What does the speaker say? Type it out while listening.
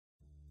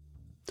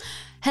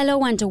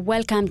Hello and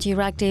welcome to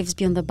Euractiv's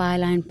Beyond the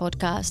Byline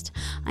podcast.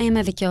 I am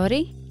Evi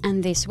Chiori,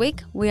 and this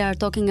week we are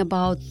talking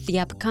about the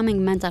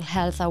upcoming Mental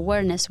Health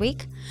Awareness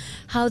Week,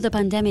 how the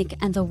pandemic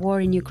and the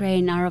war in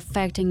Ukraine are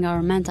affecting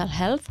our mental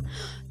health,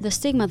 the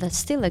stigma that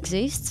still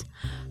exists,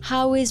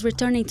 how is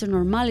returning to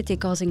normality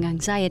causing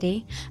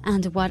anxiety,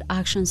 and what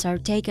actions are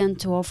taken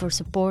to offer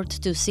support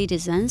to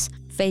citizens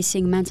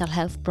facing mental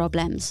health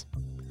problems.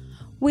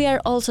 We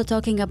are also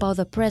talking about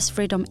the Press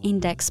Freedom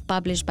Index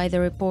published by the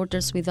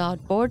Reporters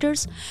Without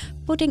Borders,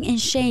 putting in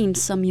shame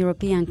some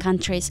European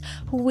countries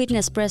who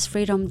witnessed press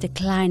freedom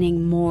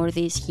declining more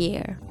this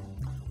year.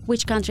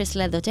 Which countries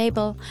led the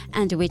table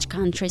and which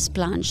countries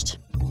plunged?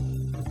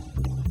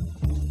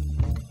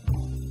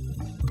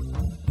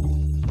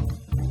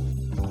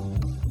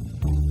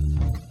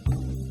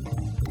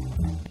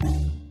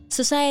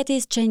 Society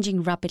is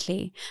changing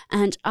rapidly,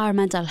 and our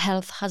mental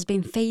health has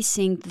been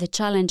facing the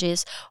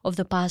challenges of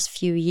the past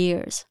few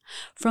years.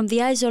 From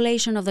the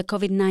isolation of the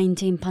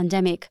COVID-19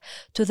 pandemic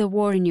to the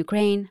war in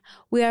Ukraine,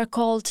 we are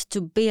called to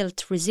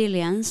build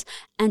resilience,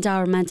 and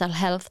our mental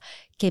health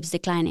keeps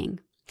declining.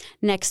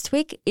 Next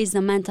week is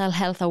the Mental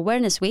Health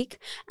Awareness Week,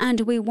 and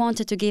we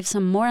wanted to give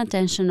some more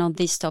attention on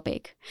this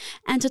topic.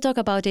 And to talk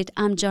about it,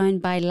 I'm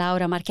joined by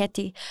Laura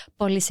Marchetti,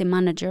 Policy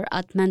Manager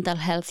at Mental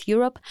Health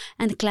Europe,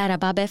 and Clara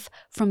Babev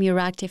from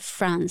Euractiv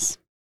France.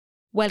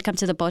 Welcome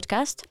to the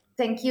podcast.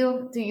 Thank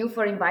you to you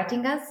for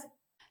inviting us.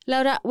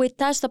 Laura, we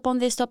touched upon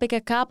this topic a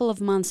couple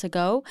of months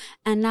ago,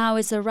 and now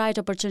is the right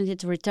opportunity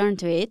to return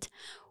to it.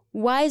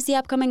 Why is the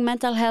upcoming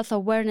Mental Health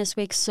Awareness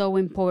Week so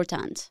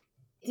important?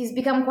 It has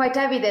become quite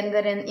evident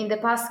that in the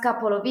past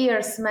couple of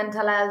years,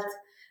 mental health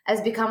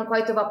has become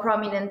quite of a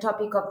prominent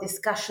topic of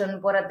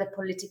discussion, both at the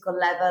political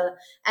level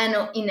and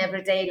in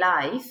everyday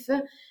life.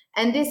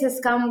 And this has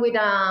come with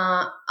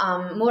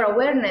more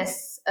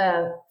awareness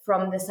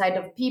from the side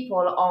of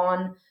people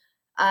on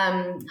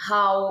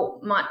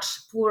how much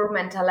poor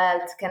mental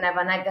health can have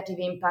a negative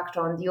impact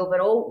on the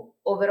overall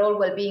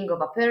well-being of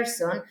a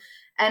person,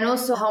 and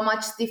also how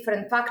much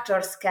different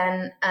factors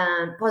can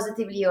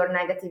positively or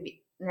negatively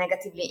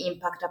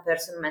impact a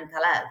person's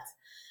mental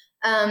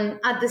health.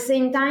 At the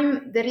same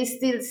time, there is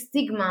still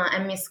stigma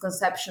and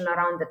misconception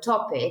around the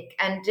topic,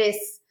 and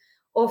this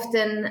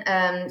often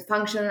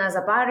functions as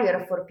a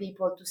barrier for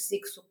people to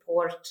seek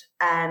support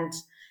and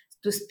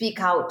to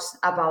speak out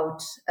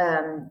about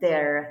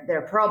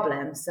their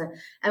problems.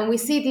 And we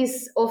see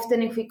this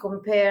often if we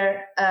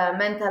compare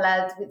mental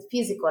health with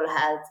physical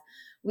health.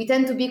 We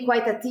tend to be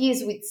quite at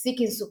ease with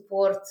seeking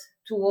support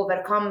to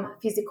overcome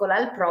physical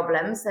health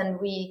problems, and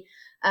we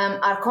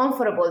are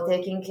comfortable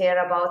taking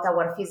care about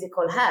our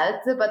physical health,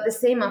 but the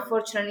same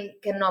unfortunately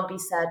cannot be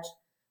said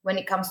when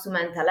it comes to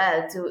mental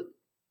health.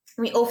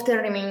 We often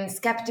remain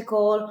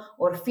skeptical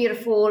or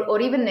fearful or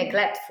even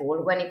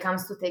neglectful when it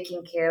comes to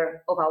taking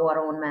care of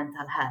our own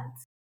mental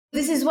health.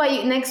 This is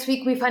why next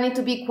week we find it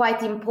to be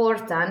quite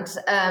important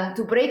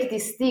to break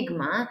this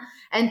stigma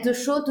and to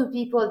show to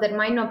people that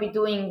might not be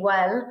doing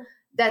well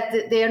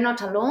that they are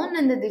not alone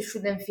and that they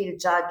shouldn't feel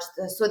judged.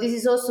 So this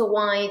is also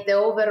why the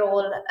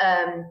overall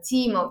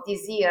theme of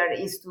this year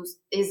is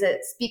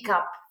speak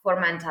up for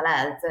mental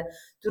health,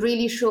 to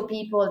really show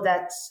people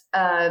that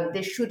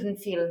they shouldn't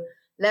feel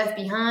left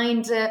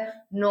behind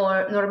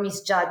nor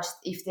misjudged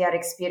if they are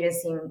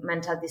experiencing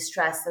mental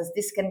distress, as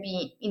this can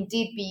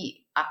indeed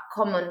be a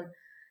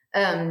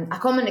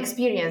common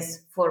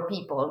experience for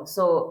people.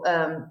 So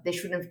they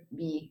shouldn't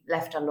be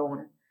left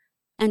alone.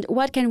 And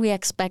what can we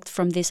expect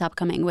from this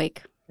upcoming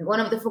week? One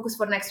of the focus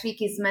for next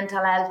week is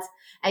mental health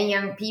and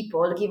young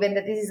people, given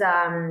that this is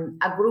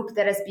a group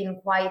that has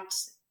been quite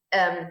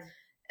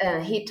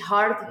hit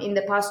hard in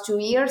the past 2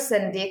 years,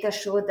 and data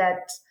show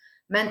that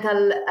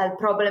mental health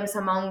problems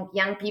among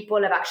young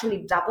people have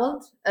actually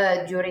doubled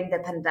during the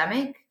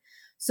pandemic.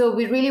 So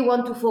we really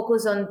want to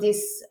focus on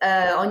this,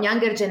 on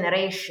younger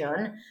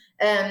generation,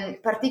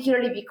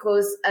 particularly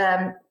because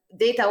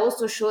data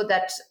also show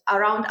that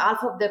around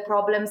half of the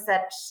problems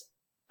that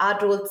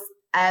adults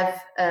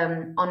have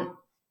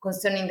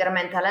concerning their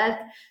mental health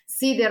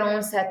see their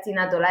onset in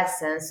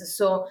adolescence.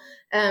 So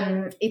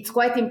it's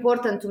quite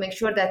important to make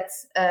sure that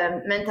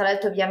mental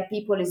health of young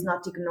people is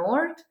not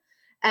ignored.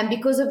 And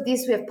because of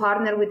this, we have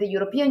partnered with the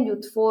European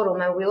Youth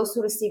Forum, and we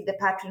also received the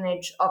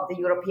patronage of the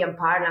European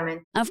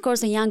Parliament. Of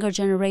course, the younger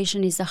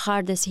generation is the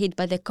hardest hit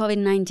by the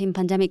COVID-19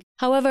 pandemic.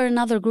 However,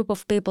 another group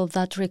of people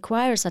that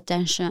requires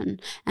attention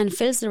and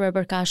feels the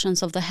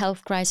repercussions of the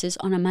health crisis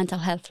on a mental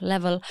health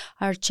level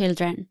are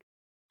children.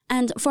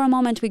 And for a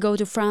moment, we go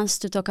to France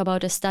to talk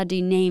about a study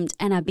named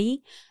NAB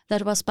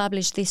that was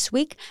published this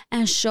week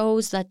and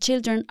shows that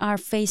children are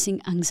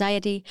facing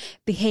anxiety,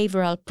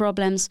 behavioral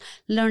problems,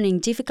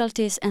 learning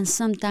difficulties, and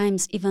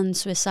sometimes even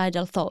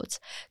suicidal thoughts.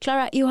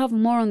 Clara, you have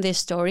more on this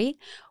story.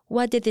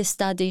 What did this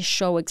study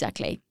show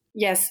exactly?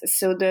 Yes,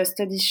 so the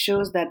study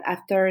shows that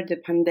after the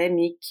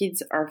pandemic,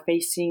 kids are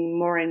facing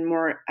more and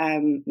more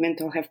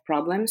mental health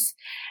problems,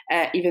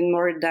 even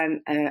more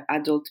than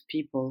adult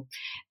people.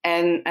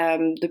 And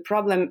the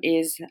problem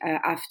is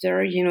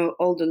after,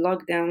 all the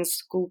lockdowns,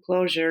 school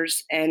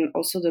closures, and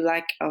also the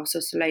lack of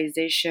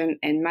socialization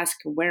and mask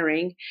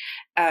wearing,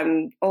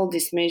 all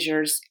these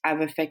measures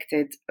have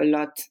affected a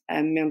lot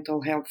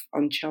mental health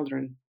on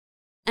children.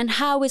 And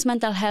how is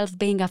mental health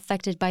being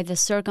affected by the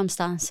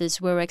circumstances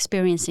we're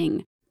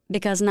experiencing?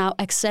 Because now,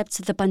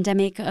 except the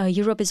pandemic,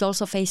 Europe is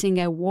also facing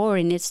a war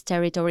in its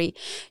territory.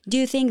 Do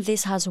you think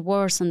this has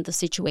worsened the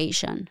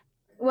situation?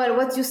 Well,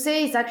 what you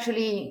say is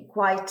actually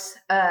quite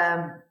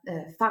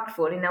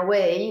factful in a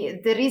way.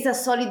 There is a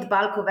solid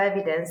bulk of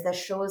evidence that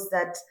shows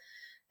that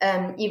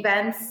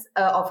events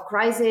of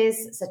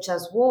crisis, such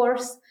as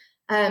wars,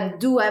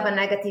 do have a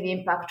negative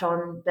impact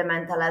on the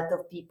mental health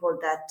of people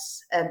that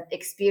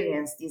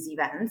experience these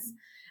events.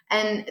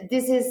 And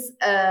this is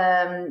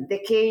the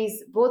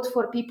case both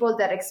for people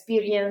that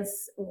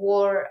experience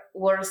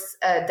wars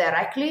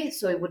directly.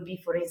 So it would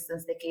be, for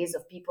instance, the case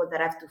of people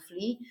that have to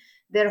flee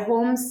their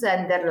homes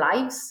and their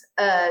lives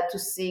to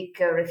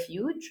seek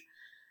refuge.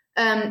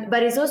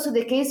 But it's also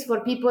the case for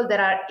people that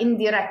are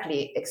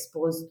indirectly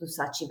exposed to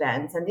such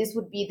events. And this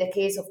would be the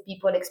case of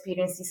people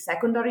experiencing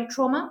secondary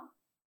trauma,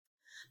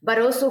 but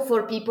also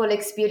for people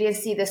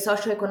experiencing the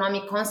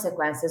socioeconomic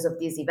consequences of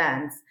these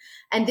events.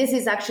 And this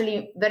is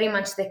actually very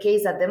much the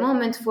case at the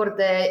moment for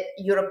the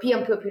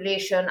European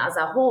population as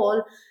a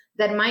whole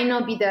that might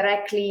not be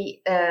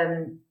directly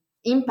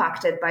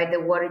impacted by the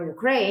war in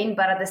Ukraine,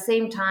 but at the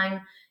same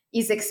time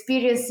is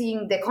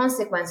experiencing the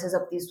consequences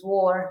of this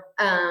war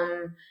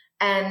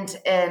and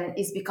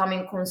is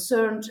becoming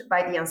concerned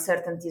by the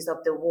uncertainties of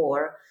the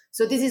war.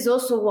 So this is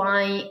also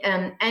why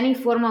any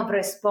form of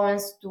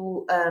response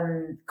to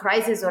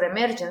crises or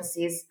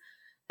emergencies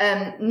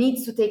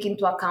needs to take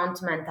into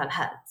account mental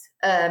health.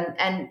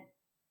 And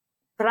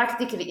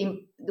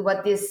practically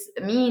what this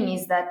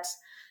means is that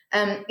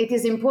it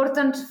is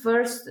important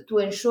first to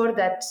ensure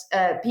that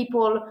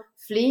people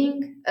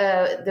fleeing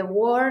the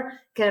war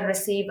can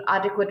receive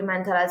adequate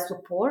mental health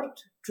support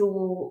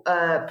to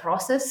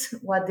process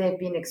what they've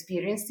been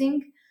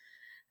experiencing.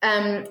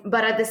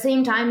 But at the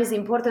same time, it's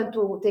important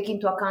to take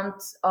into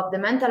account of the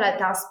mental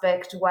health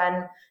aspect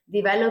when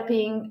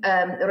developing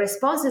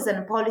responses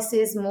and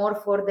policies more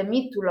for the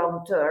mid to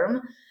long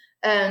term,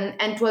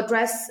 and to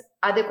address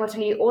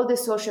adequately all the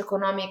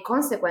socioeconomic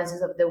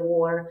consequences of the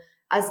war,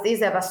 as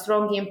these have a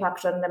strong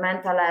impact on the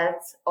mental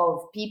health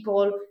of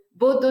people,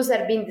 both those that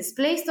have been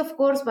displaced, of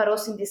course, but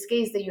also in this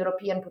case, the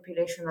European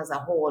population as a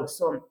whole.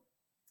 So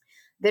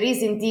there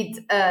is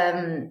indeed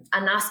an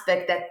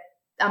aspect that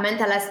a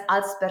mental health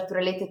aspect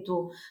related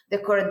to the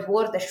current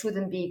war that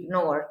shouldn't be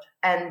ignored.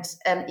 And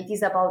it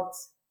is about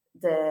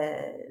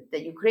the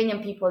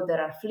Ukrainian people that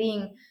are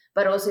fleeing,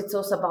 but also it's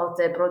also about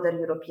the broader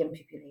European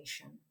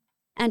population.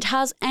 And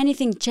has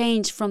anything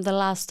changed from the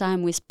last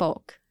time we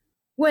spoke?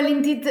 Well,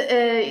 indeed,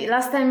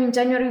 last time in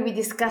January we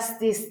discussed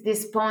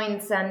these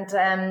points, and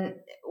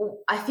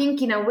I think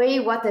in a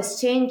way what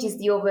has changed is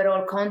the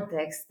overall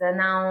context.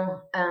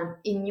 Now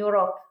in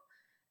Europe,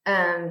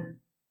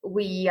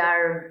 we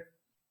are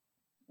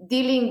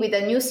dealing with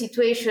a new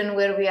situation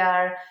where we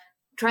are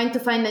trying to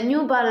find a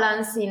new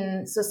balance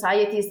in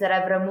societies that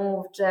have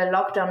removed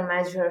lockdown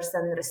measures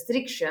and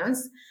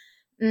restrictions.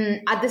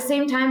 At the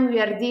same time, we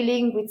are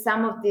dealing with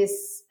some of the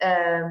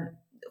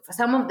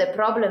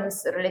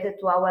problems related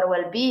to our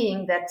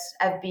well-being that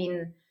have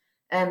been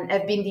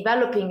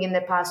developing in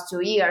the past 2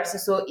 years.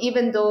 So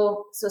even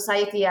though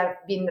society have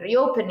been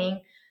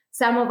reopening,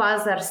 some of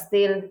us are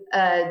still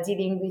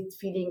dealing with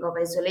feeling of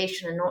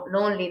isolation and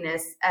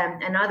loneliness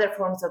and other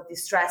forms of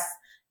distress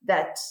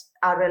that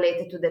are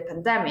related to the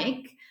pandemic.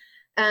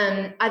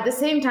 At the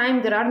same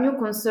time, there are new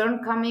concerns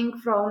coming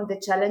from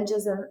the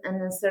challenges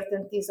and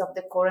uncertainties of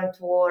the current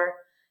war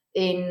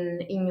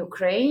in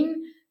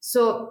Ukraine.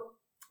 So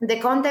the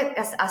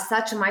context as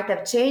such might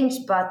have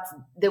changed, but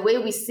the way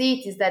we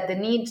see it is that the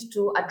need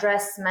to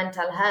address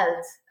mental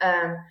health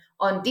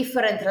on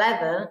different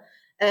levels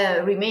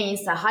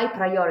remains a high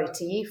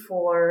priority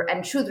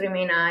and should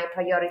remain high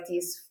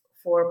priorities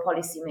for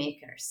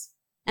policymakers.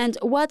 And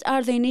what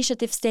are the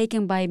initiatives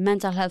taken by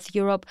Mental Health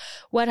Europe?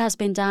 What has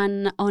been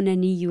done on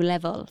an EU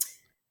level?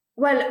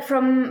 Well,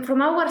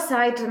 from our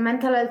side,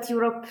 Mental Health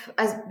Europe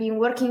has been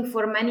working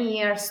for many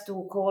years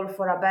to call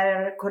for a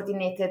better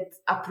coordinated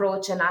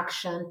approach and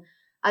action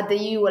at the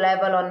EU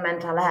level on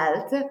mental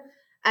health.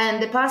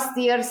 And the past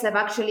years have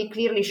actually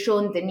clearly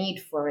shown the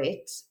need for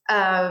it.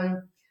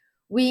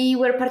 We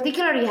were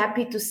particularly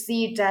happy to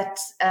see that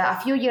a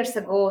few years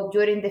ago,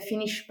 during the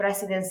Finnish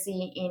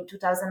presidency in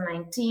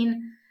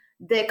 2019,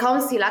 the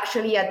Council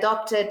actually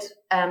adopted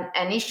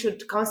and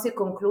issued Council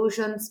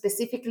conclusions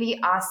specifically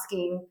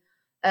asking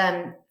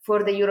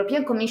for the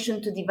European Commission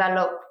to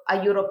develop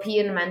a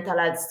European mental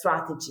health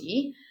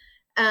strategy.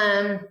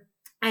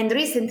 And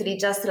recently,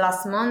 just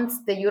last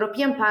month, the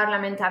European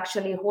Parliament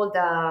actually held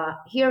a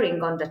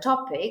hearing on the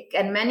topic,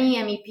 and many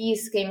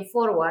MEPs came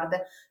forward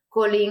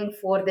calling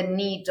for the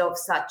need of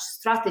such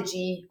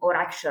strategy or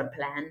action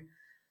plan.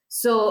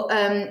 So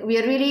we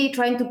are really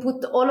trying to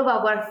put all of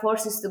our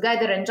forces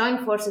together and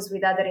join forces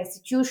with other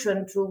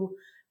institutions to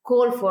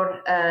call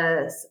for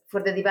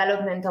the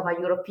development of a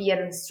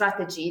European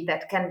strategy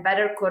that can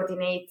better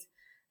coordinate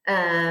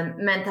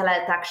mental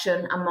health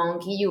action among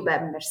EU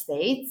member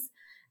states.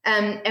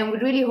 And we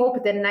really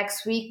hope that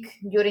next week,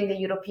 during the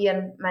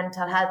European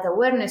Mental Health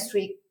Awareness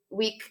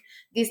Week,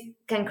 this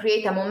can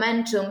create a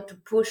momentum to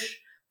push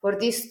for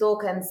this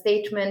talk and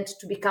statement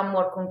to become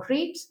more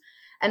concrete,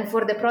 and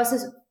for the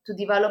process to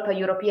develop a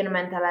European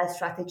mental health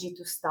strategy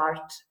to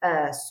start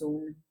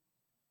soon.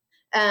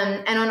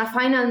 And on a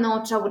final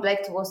note, I would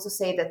like to also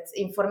say that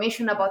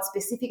information about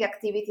specific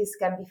activities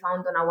can be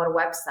found on our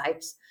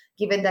website,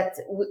 given that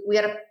we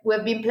have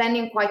been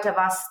planning quite a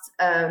vast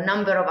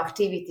number of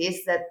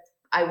activities that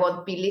I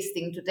won't be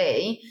listing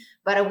today,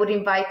 but I would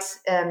invite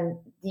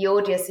the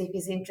audience, if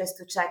is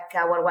interested, to check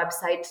our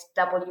website,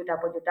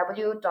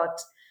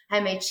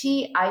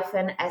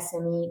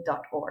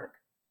 www.mhe-sme.org.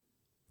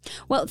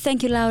 Well,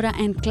 thank you, Laura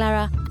and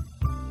Clara.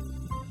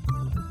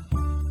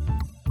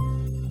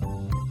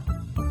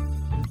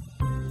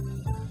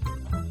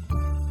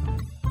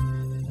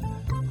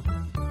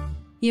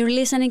 You're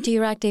listening to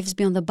Euractiv's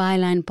Beyond the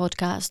Byline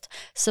podcast.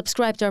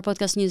 Subscribe to our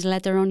podcast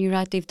newsletter on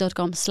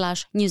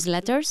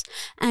euractiv.com/newsletters.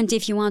 And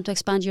if you want to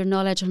expand your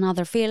knowledge on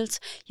other fields,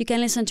 you can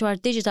listen to our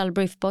Digital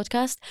Brief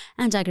podcast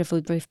and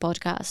Agri-Food Brief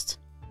podcast.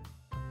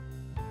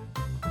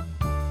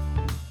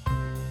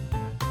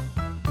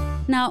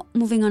 Now,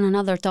 moving on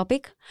another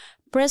topic.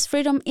 Press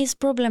freedom is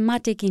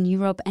problematic in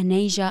Europe and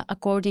Asia,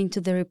 according to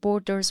the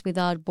Reporters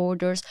Without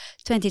Borders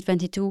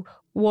 2022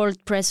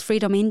 World Press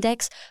Freedom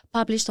Index,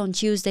 published on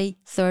Tuesday,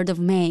 3rd of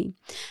May.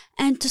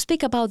 And to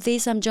speak about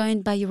this, I'm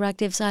joined by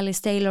Euractiv's Alice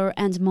Taylor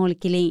and Molly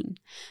Killeen.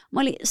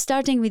 Molly,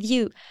 starting with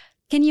you,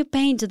 can you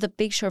paint the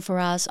picture for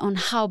us on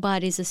how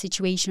bad is the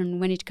situation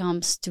when it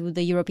comes to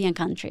the European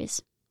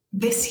countries?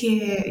 This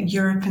year,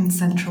 Europe and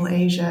Central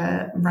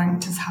Asia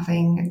ranked as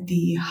having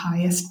the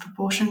highest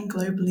proportion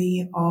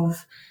globally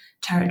of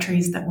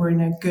territories that were in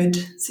a good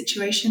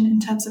situation in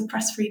terms of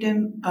press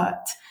freedom,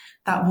 but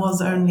that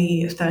was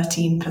only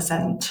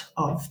 13%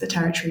 of the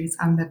territories,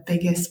 and the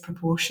biggest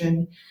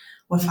proportion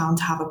were found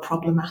to have a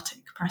problematic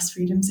press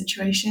freedom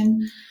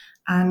situation.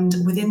 And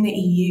within the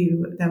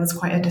EU, there was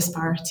quite a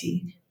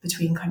disparity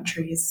between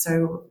countries.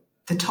 So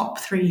the top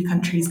 3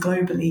 countries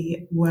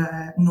globally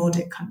were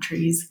Nordic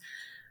countries.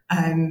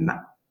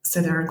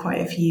 So there are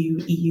quite a few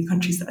EU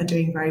countries that are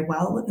doing very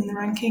well in the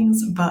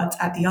rankings, but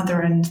at the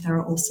other end, there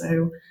are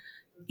also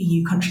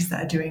EU countries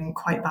that are doing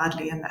quite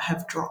badly and that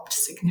have dropped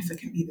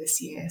significantly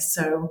this year.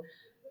 So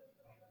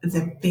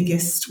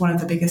one of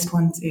the biggest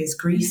ones is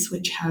Greece,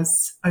 which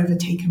has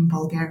overtaken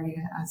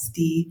Bulgaria as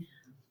the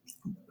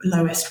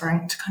lowest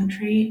ranked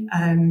country.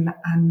 And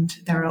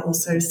there are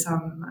also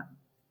some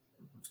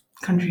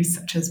countries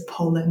such as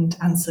Poland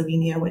and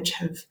Slovenia, which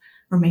have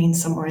remained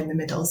somewhere in the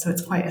middle. So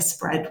it's quite a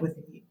spread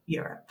within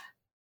Europe.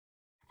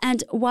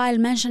 And while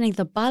mentioning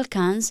the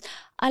Balkans,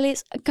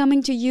 Alice,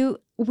 coming to you,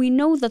 we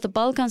know that the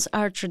Balkans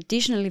are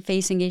traditionally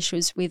facing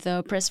issues with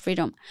press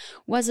freedom.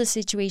 What's the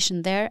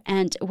situation there,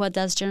 and what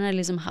does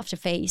journalism have to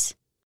face?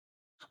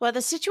 Well,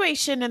 the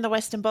situation in the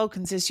Western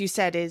Balkans, as you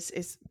said,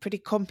 is pretty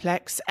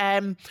complex.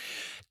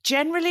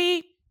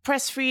 Generally,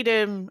 press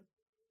freedom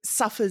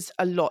suffers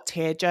a lot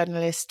here.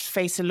 Journalists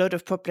face a lot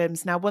of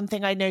problems. Now, one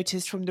thing I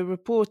noticed from the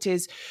report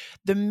is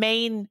the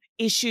main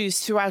issues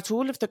throughout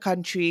all of the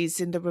countries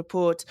in the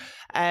report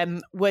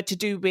were to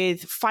do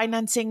with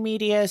financing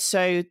media.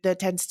 So there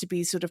tends to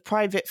be sort of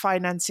private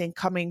financing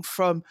coming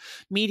from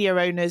media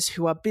owners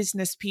who are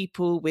business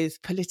people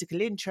with political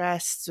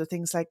interests or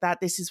things like that.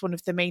 This is one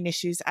of the main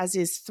issues, as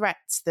is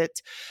threats,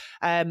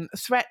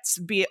 threats,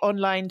 be it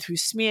online through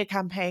smear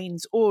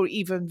campaigns or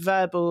even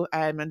verbal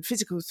and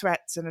physical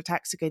threats and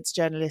attacks against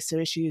journalists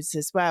are issues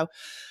as well.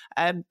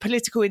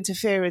 Political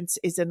interference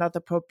is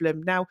another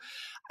problem. Now,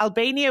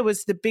 Albania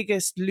was the biggest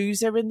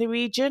loser in the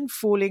region,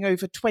 falling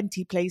over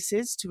 20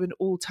 places to an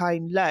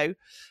all-time low.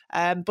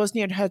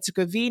 Bosnia and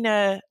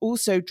Herzegovina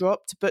also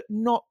dropped, but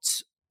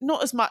not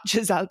as much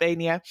as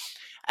Albania.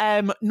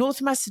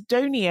 North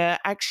Macedonia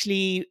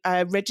actually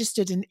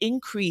registered an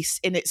increase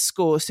in its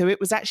score. So it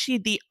was actually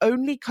the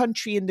only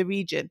country in the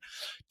region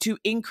to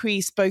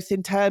increase both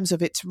in terms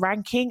of its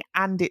ranking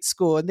and its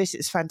score. And this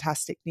is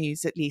fantastic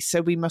news, at least.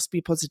 So we must be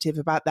positive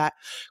about that.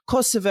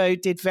 Kosovo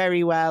did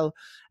very well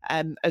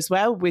as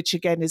well, which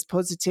again is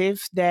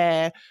positive.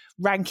 Their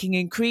ranking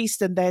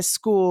increased and their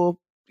score,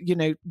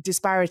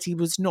 disparity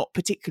was not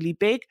particularly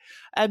big.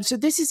 So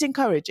this is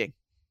encouraging.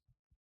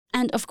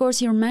 And of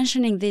course, you're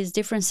mentioning these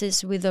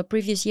differences with the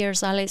previous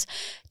years, Alice.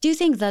 Do you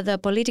think that the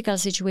political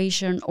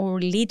situation or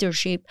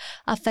leadership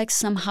affects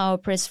somehow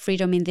press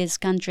freedom in these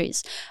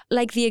countries?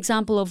 Like the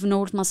example of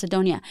North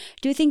Macedonia,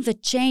 do you think the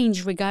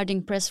change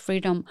regarding press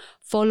freedom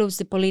follows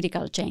the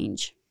political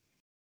change?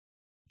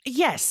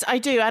 Yes, I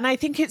do. And I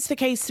think it's the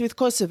case with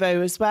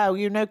Kosovo as well.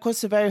 You know,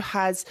 Kosovo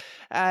has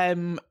a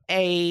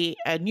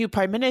new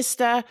prime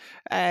minister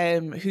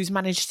who's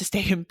managed to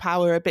stay in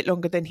power a bit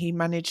longer than he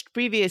managed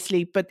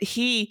previously. But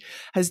he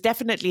has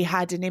definitely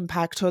had an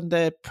impact on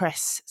the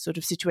press sort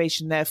of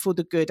situation there for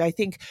the good. I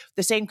think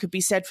the same could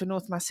be said for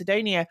North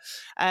Macedonia.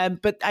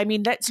 But I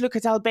mean, let's look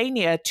at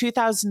Albania.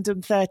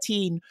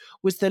 2013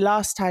 was the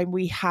last time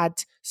we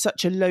had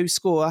such a low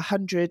score,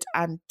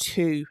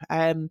 102.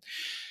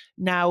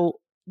 Now,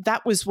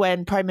 that was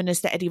when Prime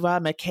Minister Edi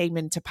Rama came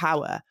into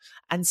power.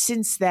 And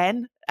since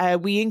then,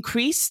 we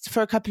increased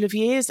for a couple of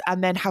years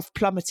and then have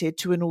plummeted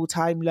to an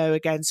all-time low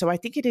again. So I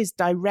think it is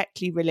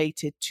directly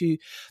related to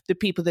the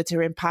people that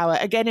are in power.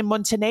 Again, in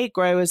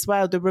Montenegro as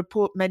well, the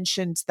report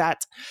mentioned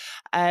that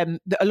a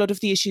lot of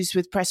the issues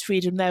with press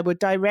freedom there were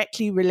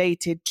directly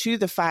related to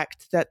the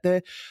fact that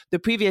the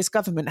previous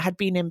government had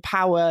been in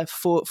power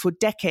for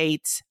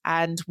decades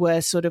and were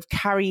sort of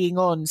carrying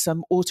on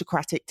some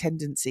autocratic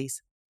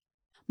tendencies.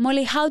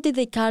 Molly, how did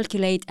they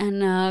calculate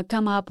and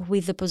come up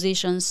with the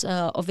positions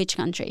of each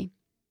country?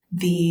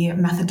 The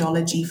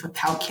methodology for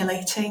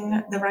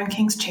calculating the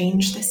rankings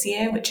changed this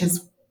year,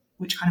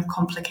 which kind of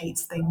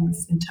complicates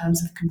things in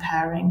terms of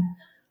comparing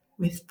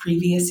with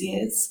previous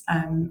years,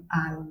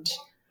 and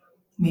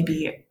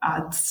maybe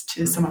adds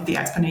to some of the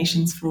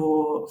explanations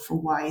for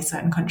why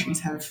certain countries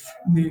have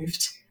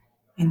moved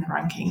in the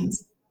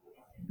rankings.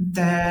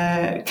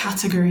 The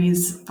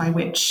categories by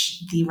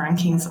which the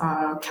rankings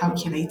are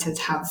calculated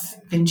have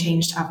been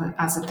changed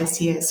as of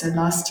this year. So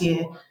last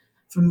year,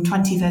 from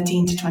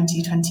 2013 to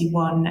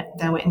 2021,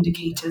 there were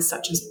indicators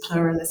such as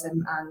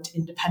pluralism and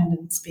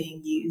independence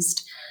being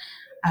used.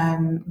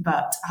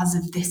 But as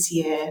of this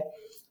year,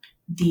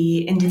 the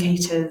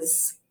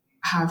indicators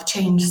have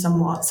changed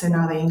somewhat. So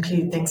now they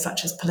include things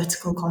such as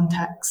political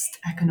context,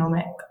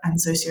 economic and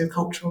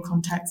sociocultural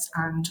context,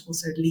 and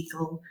also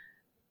legal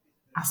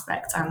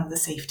aspects and the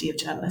safety of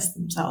journalists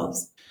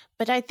themselves.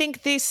 But I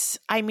think this,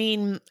 I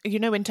mean, you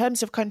know, in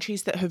terms of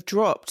countries that have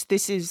dropped,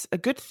 this is a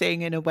good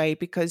thing in a way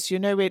because, you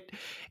know,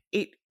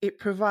 it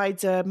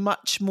provides a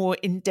much more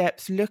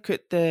in-depth look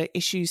at the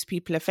issues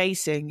people are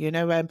facing, you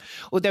know,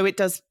 although it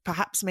does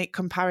perhaps make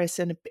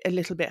comparison a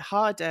little bit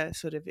harder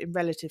sort of in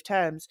relative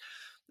terms.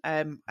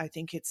 I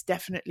think it's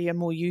definitely a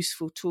more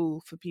useful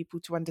tool for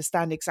people to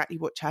understand exactly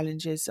what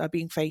challenges are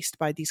being faced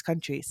by these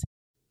countries.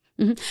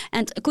 Mm-hmm.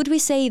 And could we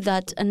say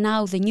that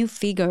now the new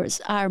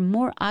figures are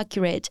more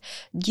accurate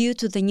due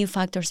to the new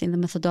factors in the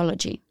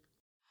methodology?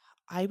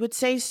 I would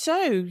say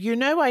so. You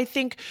know, I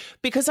think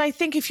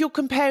if you're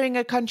comparing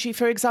a country,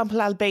 for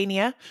example,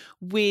 Albania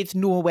with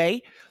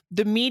Norway,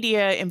 the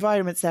media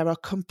environments there are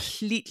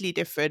completely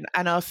different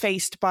and are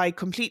faced by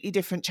completely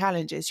different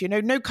challenges. You know,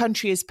 no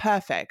country is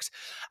perfect.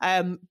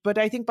 But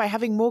I think by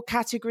having more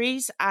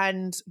categories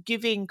and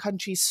giving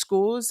countries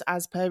scores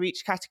as per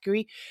each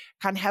category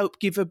can help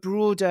give a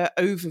broader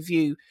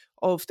overview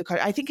of the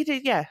country. I think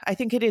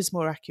it is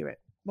more accurate.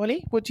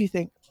 Molly, what do you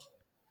think?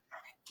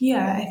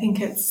 Yeah, I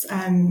think it's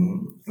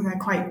they're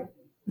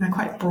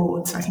quite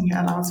broad, so I think it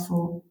allows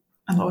for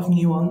a lot of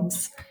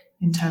nuance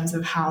in terms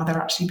of how they're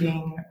actually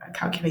being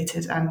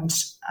calculated. And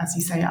as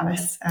you say,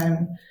 Alice,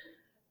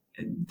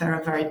 there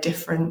are very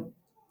different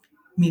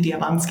media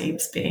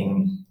landscapes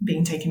being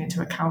taken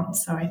into account.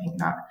 So I think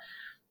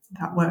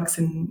that works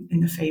in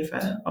the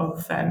favour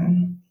of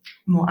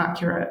more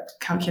accurate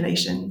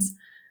calculations.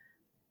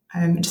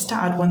 Just to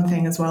add one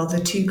thing as well,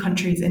 the two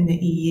countries in the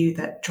EU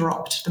that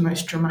dropped the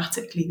most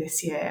dramatically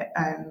this year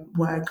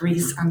were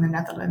Greece and the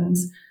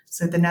Netherlands.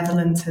 So the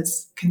Netherlands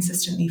has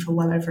consistently for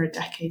well over a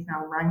decade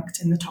now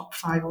ranked in the top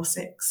 5 or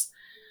 6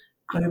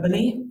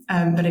 globally,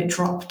 but it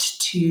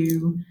dropped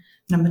to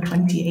number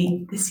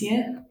 28 this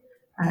year.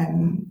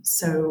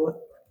 So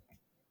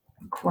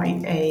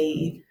quite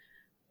a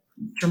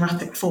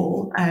dramatic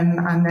fall.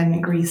 And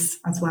then Greece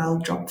as well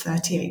dropped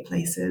 38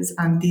 places.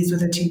 And these were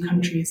the two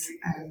countries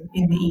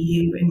in the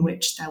EU in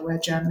which there were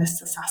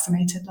journalists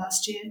assassinated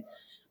last year,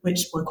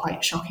 which were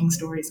quite shocking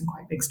stories and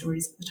quite big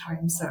stories at the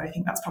time. So I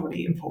think that's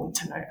probably important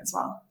to note as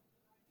well.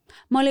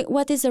 Molly,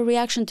 what is the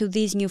reaction to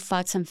these new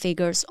facts and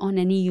figures on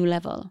an EU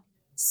level?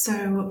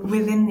 So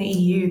within the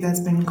EU, there's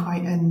been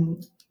quite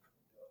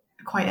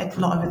a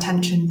lot of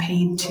attention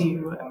paid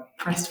to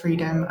press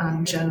freedom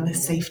and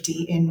journalist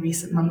safety in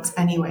recent months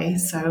anyway.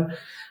 So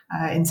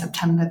in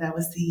September, there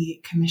was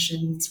the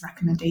Commission's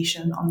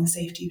recommendation on the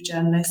safety of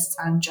journalists,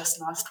 and just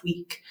last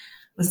week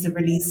was the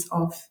release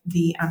of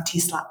the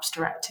Anti-SLAPP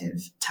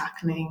directive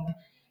tackling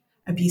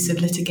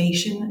abusive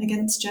litigation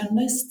against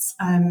journalists.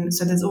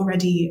 So there's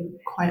already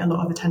quite a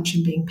lot of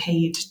attention being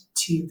paid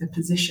to the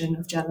position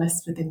of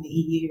journalists within the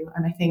EU.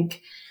 And I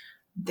think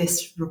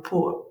this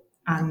report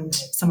and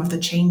some of the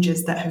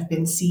changes that have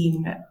been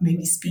seen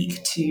maybe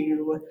speak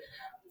to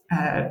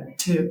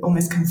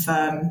almost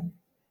confirm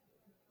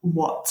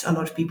what a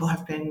lot of people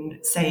have been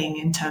saying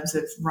in terms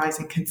of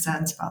rising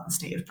concerns about the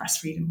state of press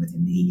freedom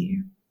within the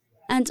EU.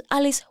 And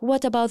Alice,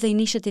 what about the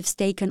initiatives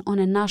taken on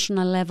a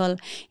national level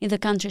in the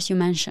countries you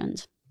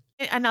mentioned?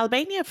 In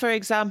Albania, for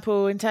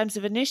example, in terms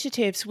of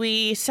initiatives,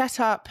 we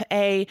set up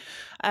a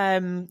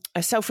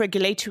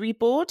self-regulatory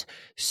board.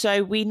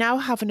 So we now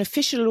have an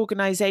official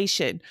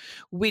organization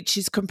which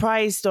is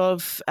comprised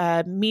of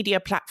media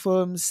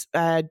platforms,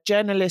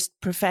 journalists,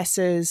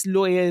 professors,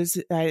 lawyers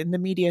in the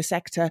media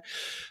sector,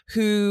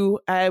 who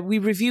we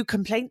review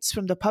complaints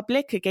from the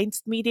public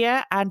against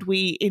media, and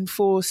we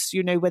enforce,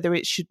 whether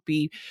it should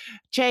be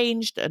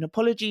changed, an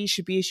apology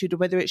should be issued, or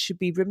whether it should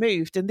be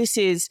removed. And this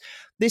has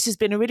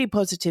been a really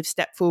positive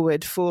step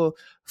forward for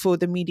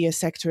the media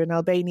sector in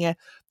Albania.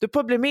 The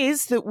problem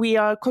is that we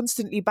are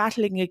constantly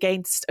battling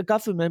against a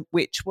government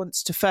which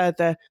wants to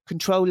further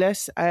control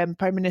us.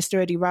 Prime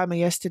Minister Edi Rama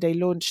yesterday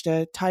launched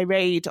a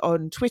tirade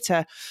on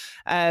Twitter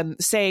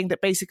saying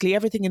that basically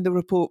everything in the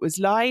report was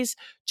lies.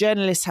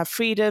 Journalists have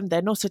freedom.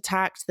 They're not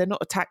attacked. They're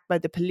not attacked by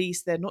the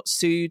police. They're not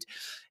sued,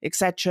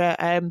 etc.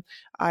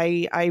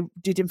 I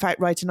did, in fact,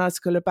 write an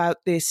article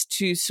about this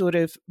to sort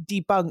of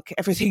debunk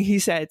everything he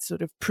said,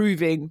 sort of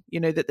proving,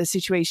 that the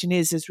situation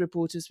is as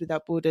Reporters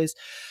Without Borders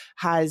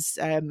has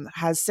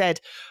said.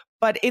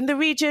 But in the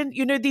region,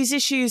 these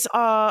issues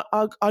are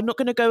not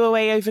going to go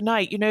away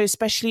overnight,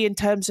 especially in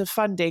terms of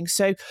funding.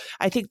 So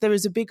I think there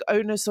is a big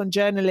onus on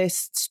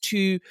journalists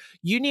to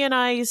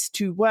unionize,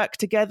 to work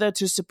together,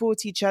 to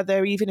support each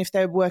other, even if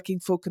they're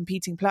working for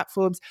competing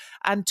platforms,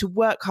 and to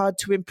work hard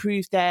to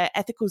improve their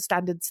ethical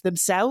standards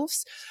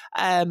themselves.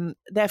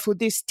 Therefore,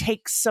 this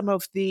takes some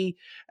of the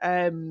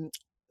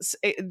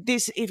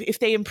if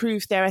they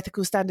improve their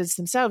ethical standards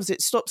themselves,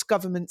 it stops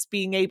governments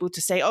being able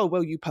to say, oh,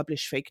 well, you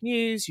publish fake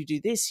news, you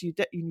do this, you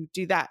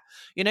do that.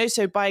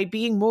 So by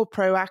being more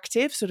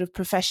proactive, sort of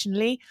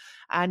professionally,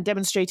 and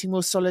demonstrating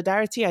more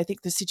solidarity, I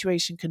think the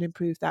situation can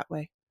improve that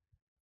way.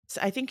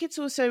 I think it's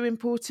also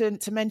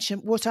important to mention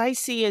what I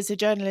see as a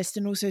journalist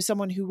and also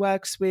someone who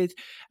works with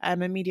a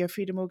media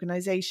freedom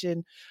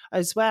organization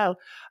as well.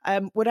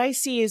 What I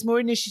see is more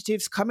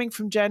initiatives coming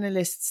from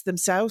journalists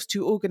themselves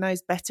to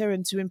organize better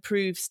and to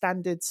improve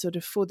standards sort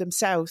of for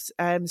themselves.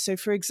 So,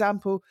 for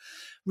example,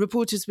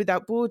 Reporters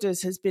Without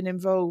Borders has been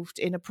involved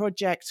in a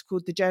project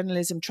called the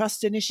Journalism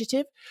Trust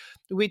Initiative,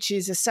 which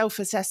is a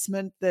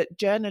self-assessment that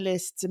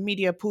journalists and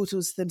media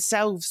portals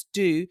themselves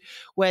do,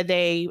 where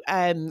they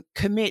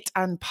commit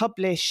and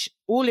publish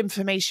all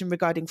information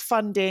regarding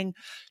funding,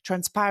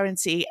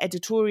 transparency,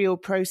 editorial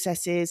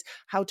processes,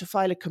 how to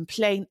file a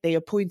complaint. They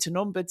appoint an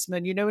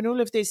ombudsman, and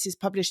all of this is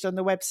published on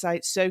the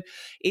website. So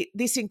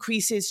this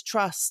increases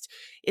trust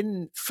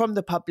from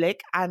the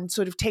public and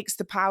sort of takes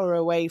the power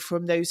away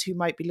from those who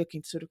might be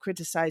looking to sort of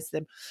criticize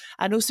them.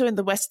 And also in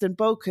the Western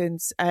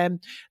Balkans,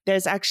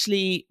 there's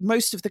actually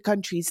most of the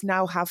countries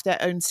now have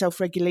their own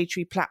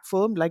self-regulatory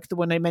platform, like the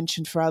one I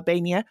mentioned for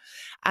Albania.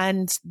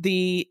 And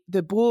the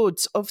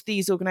boards of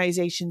these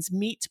organizations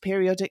meet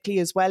periodically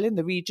as well in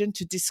the region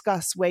to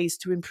discuss ways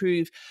to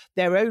improve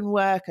their own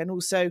work, and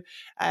also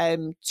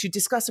to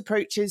discuss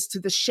approaches to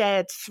the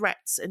shared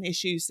threats and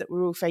issues that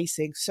we're all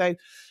facing. So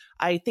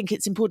I think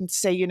it's important to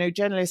say,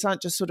 journalists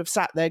aren't just sort of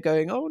sat there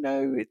going, oh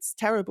no, it's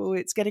terrible,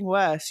 it's getting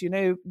worse.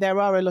 There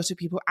are a lot of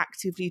people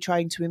actively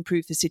trying to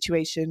improve the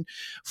situation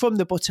from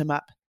the bottom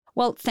up.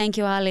 Well, thank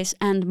you, Alice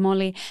and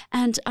Molly.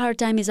 And our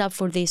time is up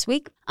for this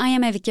week. I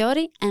am Evi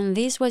Chiori, and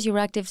this was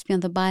Euractiv's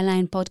Beyond the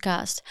Byline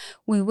podcast.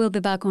 We will be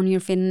back on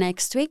your feed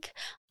next week.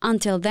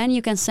 Until then,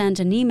 you can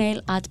send an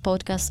email at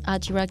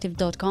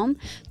podcast@euractiv.com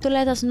to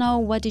let us know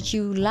what did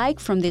you like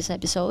from this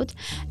episode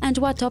and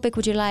what topic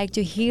would you like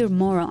to hear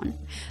more on.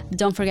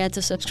 Don't forget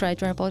to subscribe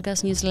to our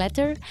podcast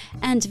newsletter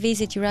and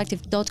visit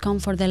euractiv.com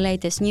for the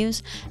latest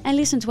news and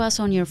listen to us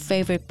on your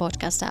favorite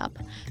podcast app.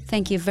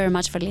 Thank you very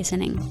much for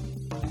listening.